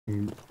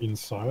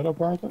Inside a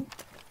Barton?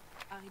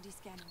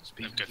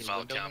 They've got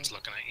Val cams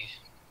looking at you.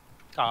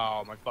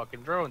 Oh, my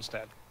fucking drone's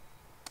dead.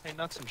 Hey,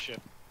 nuts and shit.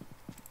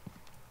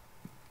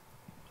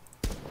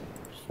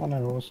 Just one I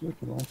was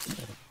looking at.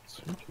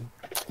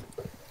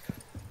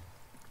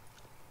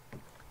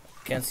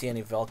 Can't see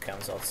any Val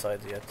cams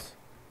outside yet.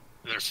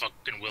 There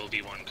fucking will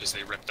be one because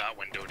they ripped that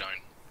window down.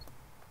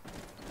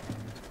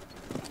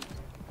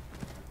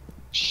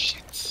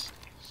 Shit.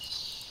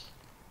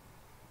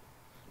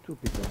 2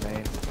 people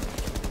main.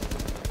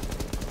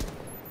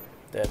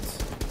 Dead.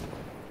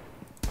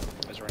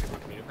 Is there anyone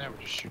meeting there? We're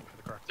just shooting for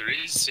the car. There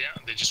is, yeah.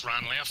 They just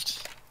ran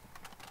left.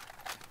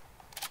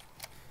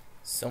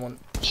 Someone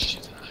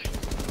Shit.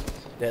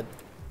 dead.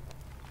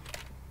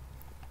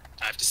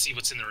 I have to see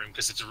what's in the room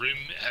because if the room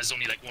has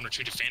only like 1 or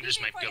 2 defenders,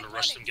 might be able to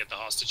rush them, get the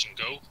hostage, and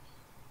go.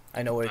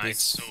 I know where it Right, is.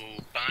 so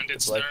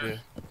bandits The there.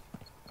 Blackbeard.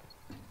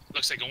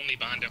 Looks like only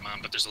bandit man,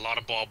 but there's a lot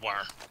of barbed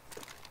wire.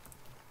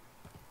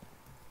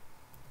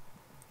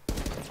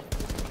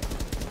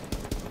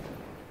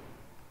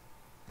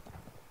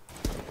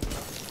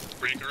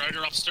 Breaker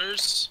outer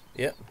upstairs.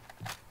 Yep.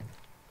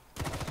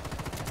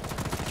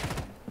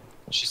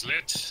 She's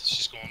lit.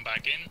 She's going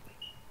back in.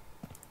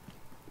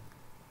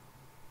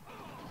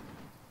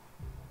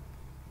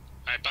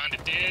 Alright,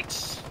 bandit dead.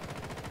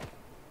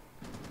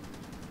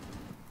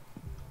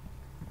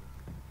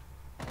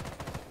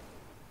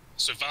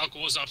 So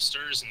Valko was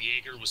upstairs and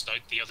Jaeger was out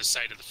the other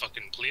side of the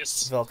fucking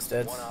place. Valk's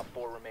dead. 1 op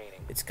 4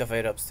 remaining. It's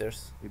Caveira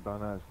upstairs.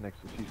 Ibana is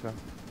next to Shisha.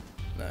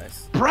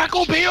 Nice.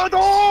 Brackbeardo!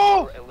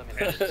 4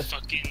 eliminated.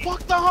 Fucking.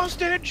 Fuck the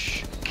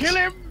hostage! Kill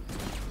him!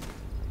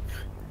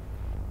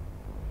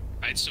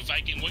 Alright, so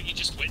Viking, what you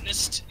just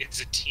witnessed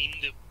is a team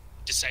that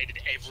decided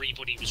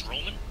everybody was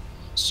Roman.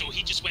 So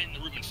he just went in the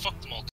room and fucked them all.